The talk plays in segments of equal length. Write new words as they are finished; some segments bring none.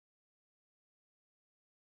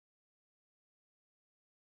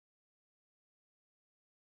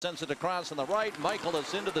Sends it across on the right.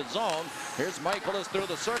 Michaelis into the zone. Here's Michaelis through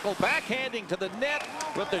the circle, backhanding to the net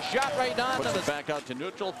with the shot right on. Puts it back out to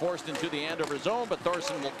neutral, forced into the Andover zone, but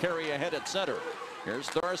Thorson will carry ahead at center. Here's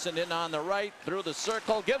Thorson in on the right, through the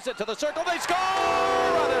circle, gives it to the circle. They score!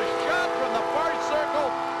 On a shot from the far circle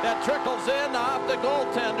that trickles in off the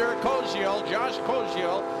goaltender, Josh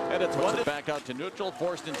Koziel, and it's one back out to neutral,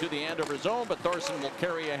 forced into the Andover zone, but Thorson will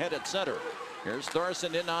carry ahead at center. Here's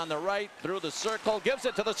Thorson in on the right, through the circle, gives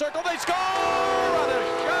it to the circle. They score! On a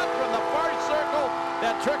shot from the far circle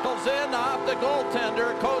that trickles in off the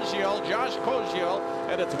goaltender, Josh Koziel,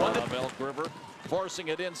 and it's one. Elk River forcing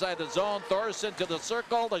it inside the zone. Thorson to the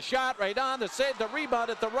circle, the shot right on, the save, the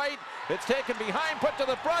rebound at the right. It's taken behind, put to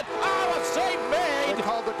the front. Oh, a save made! They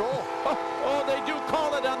called the goal. Oh, they do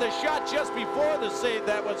call it on the shot just before the save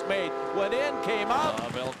that was made. Went in, came out.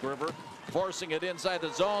 Elk River forcing it inside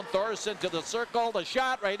the zone. Thorson to the circle, the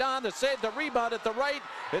shot right on, the save, the rebound at the right.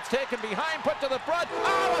 It's taken behind, put to the front.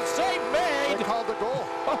 Oh, a save made! They called the goal.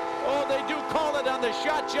 Oh, they do call it on the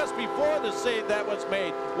shot just before the save that was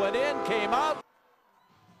made. Went in, came out.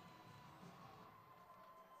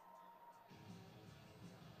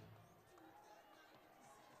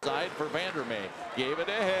 Side for Vandermeer, gave it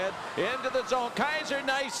ahead into the zone. Kaiser,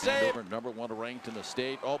 nice save. Number one ranked in the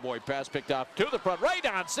state. Oh boy, pass picked off to the front, right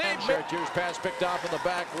on save. Chartiers pass picked off on the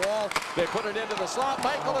back wall. They put it into the slot.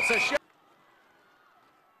 Michaelis a shot.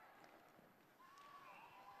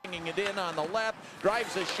 Bringing it in on the left,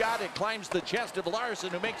 drives a shot. It climbs the chest of Larson,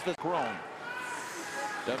 who makes the Crone.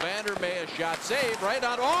 To Vandermeer, shot saved right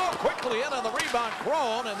on. Oh, quickly in on the rebound,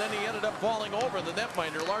 Crone, and then he ended up falling over the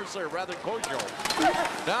netminder, Larson, rather Koziel.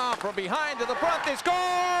 Now from behind to the front, they score!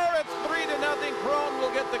 It's 3-0. Crone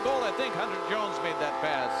will get the goal. I think Hunter Jones made that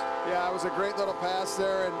pass. Yeah, it was a great little pass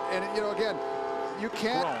there, and you know, again, you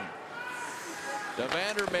can't. Crone. To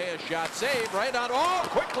Vandermeer, shot saved right on. Oh,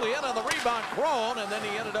 quickly in on the rebound, Crone, and then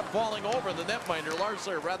he ended up falling over the netminder,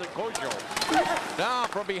 Larson, rather Koziel. Now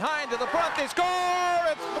from behind to the front, they score!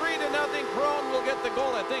 It's 3-0. Crone will get the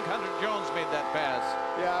goal. I think Hunter Jones made that pass.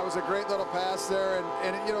 Yeah, it was a great little pass there,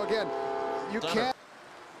 and you know, again, you can't.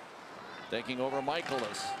 Taking over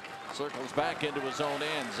Michaelis. Circles back into his own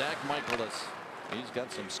end. Zach Michaelis. He's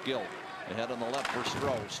got some skill. Ahead on the left for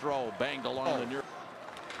Stroh. Banged along the near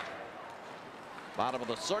bottom of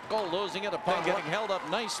the circle, losing it upon getting held up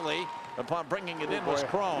nicely. Upon bringing it in was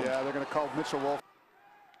Crone. Yeah, they're going to call Mitchell Wolf.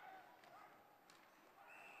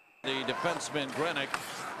 The defenseman Grenick.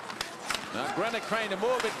 Now Grenick trying to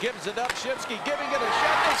move it, gives it up. Shifsky giving it a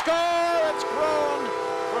shot. They score! It's Crone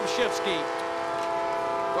from Shifsky.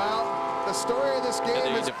 Well, the story of this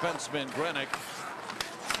game is defenseman Grenick.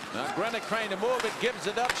 Now Grenick trying to move it, gives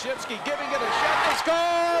it up. Shifsky giving it a shot. They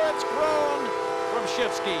score! It's Crone from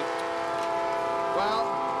Shifsky. Well,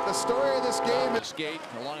 the story of this game is skate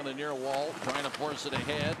along the near wall, trying to force it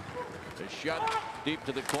ahead. A shot deep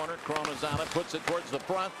to the corner. Crone is on it, puts it towards the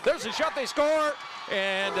front. There's a shot, they score!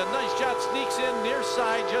 And a nice shot sneaks in near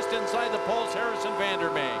side, just inside the post. Harrison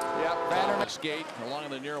Vandermeer. Yep, Vandermeer. Skate along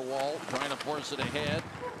the near wall, trying to force it ahead.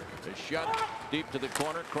 A shot deep to the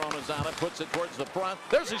corner. Crone is on it, puts it towards the front.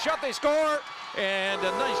 There's a shot, they score! And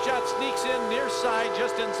a nice shot sneaks in near side,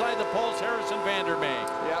 just inside the post. Harrison Vandermeer.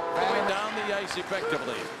 Yep, going down the ice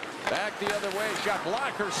effectively. Back the other way, shot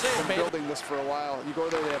blocker, save. Been building this for a while. You go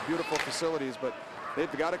there, they have beautiful facilities, but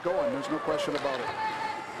they've got it going. There's no question about it.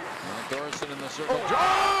 Thorson in the circle.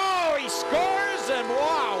 Oh, he scores, and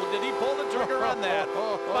wow, did he pull the trigger on that?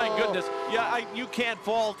 My goodness. Yeah, you can't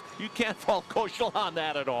fault Koziel on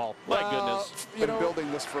that at all. My goodness. Been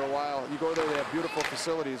building this for a while. You go there, they have beautiful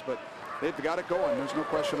facilities, but they've got it going. There's no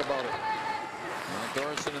question about it.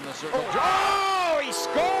 Thorson in the circle. Oh, he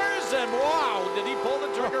scores, and wow, did he pull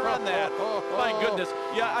the trigger on that? My goodness.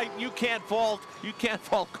 Yeah, you can't fault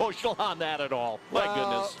Koziel on that at all. My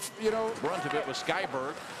goodness. You know, brunt of it was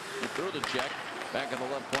Skyberg. He threw the check. Back at the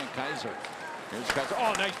left point, Kaiser. Here's Kaiser.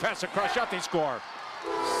 Oh, nice pass across. Shot, they score.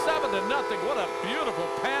 7-0. What a beautiful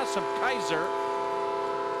pass from Kaiser.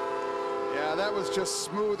 Yeah, that was just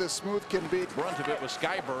smooth as smooth can be. Brunt of it was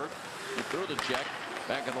Skyberg. He threw the check.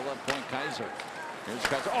 Back at the left point, Kaiser. Here's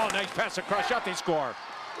Kaiser. Oh, nice pass across. Shot, they score.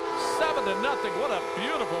 7-0. What a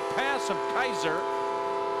beautiful pass from Kaiser.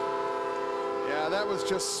 Yeah, that was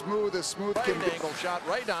just smooth as smooth can be. Angle shot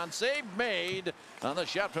right on. Save made on the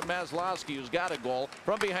shot from Maslowski, who's got a goal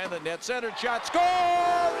from behind the net. Centered shot. Score!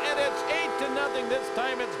 And it's 8-0. This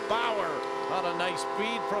time it's Bauer on a nice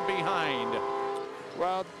feed from behind.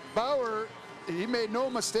 Well, Bauer he made no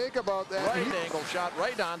mistake about that. Right angle shot,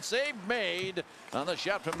 right on, save made on the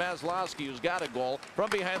shot from Maslowski, who's got a goal from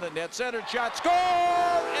behind the net. Centered shot, score!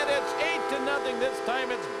 And it's 8-0. This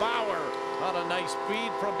time it's Bauer on a nice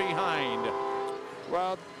feed from behind.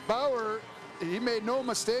 Well, Bauer, he made no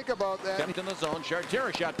mistake about that. Kept in the zone,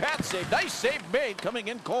 Chartier shot, Pat save, nice save made, coming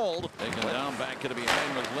in cold. Taken down, back to the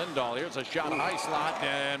behind was Lindahl. Here's a shot, high slot,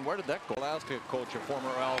 and where did that go? Alaska coach, a former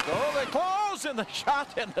Aldo. They close in the shot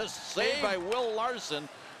and the save by Will Larson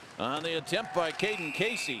on the attempt by Caden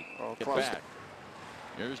Casey. Get back.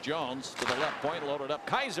 Here's Jones to the left point, loaded up.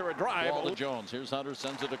 Kaiser a drive. Wall to Jones. Here's Hunter,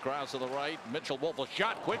 sends it across to the right. Mitchell Wolf a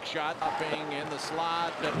shot, quick shot. Upping in the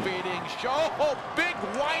slot, defeating Shaw. Oh, big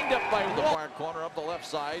windup by the far corner up the left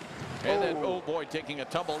side. And then, oh boy, taking a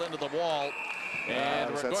tumble into the wall.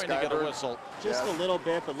 And we're going to get a whistle. Just a little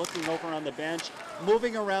bit, but looking over on the bench,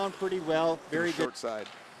 moving around pretty well. Very good. Short side.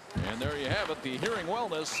 And there you have it, the Hearing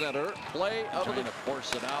Wellness Center play of the... Trying to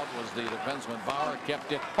force it out was the defenseman. Bauer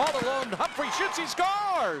kept it all alone. Humphrey shoots, he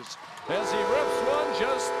scores! As he rips one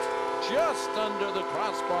just under the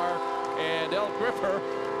crossbar. And El Griffer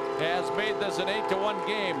has made this an 8-1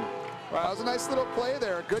 game. Well, that was a nice little play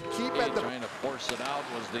there. Good keep at the... Trying to force it out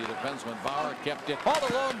was the defenseman. Bauer kept it all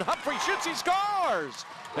alone. Humphrey shoots, he scores!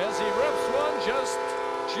 As he rips one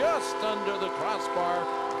just under the crossbar.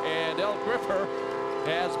 And El Griffer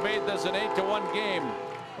has made this an 8-1 game.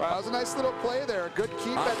 Well, that was a nice little play there. Good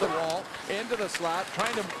keep at at the wall, into the slot,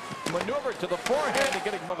 trying to maneuver to the forehand to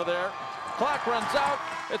get him over there. Clock runs out.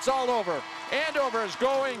 It's all over. Andover is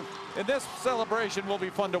going, and this celebration will be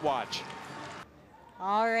fun to watch.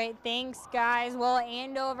 All right, thanks, guys. Well,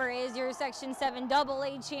 Andover is your Section 7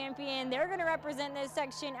 AA champion. They're going to represent this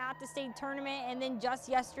section at the state tournament. And then just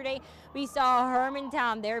yesterday, we saw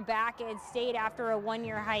Hermantown. They're back at state after a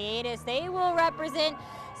one-year hiatus. They will represent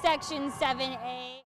Section 7A.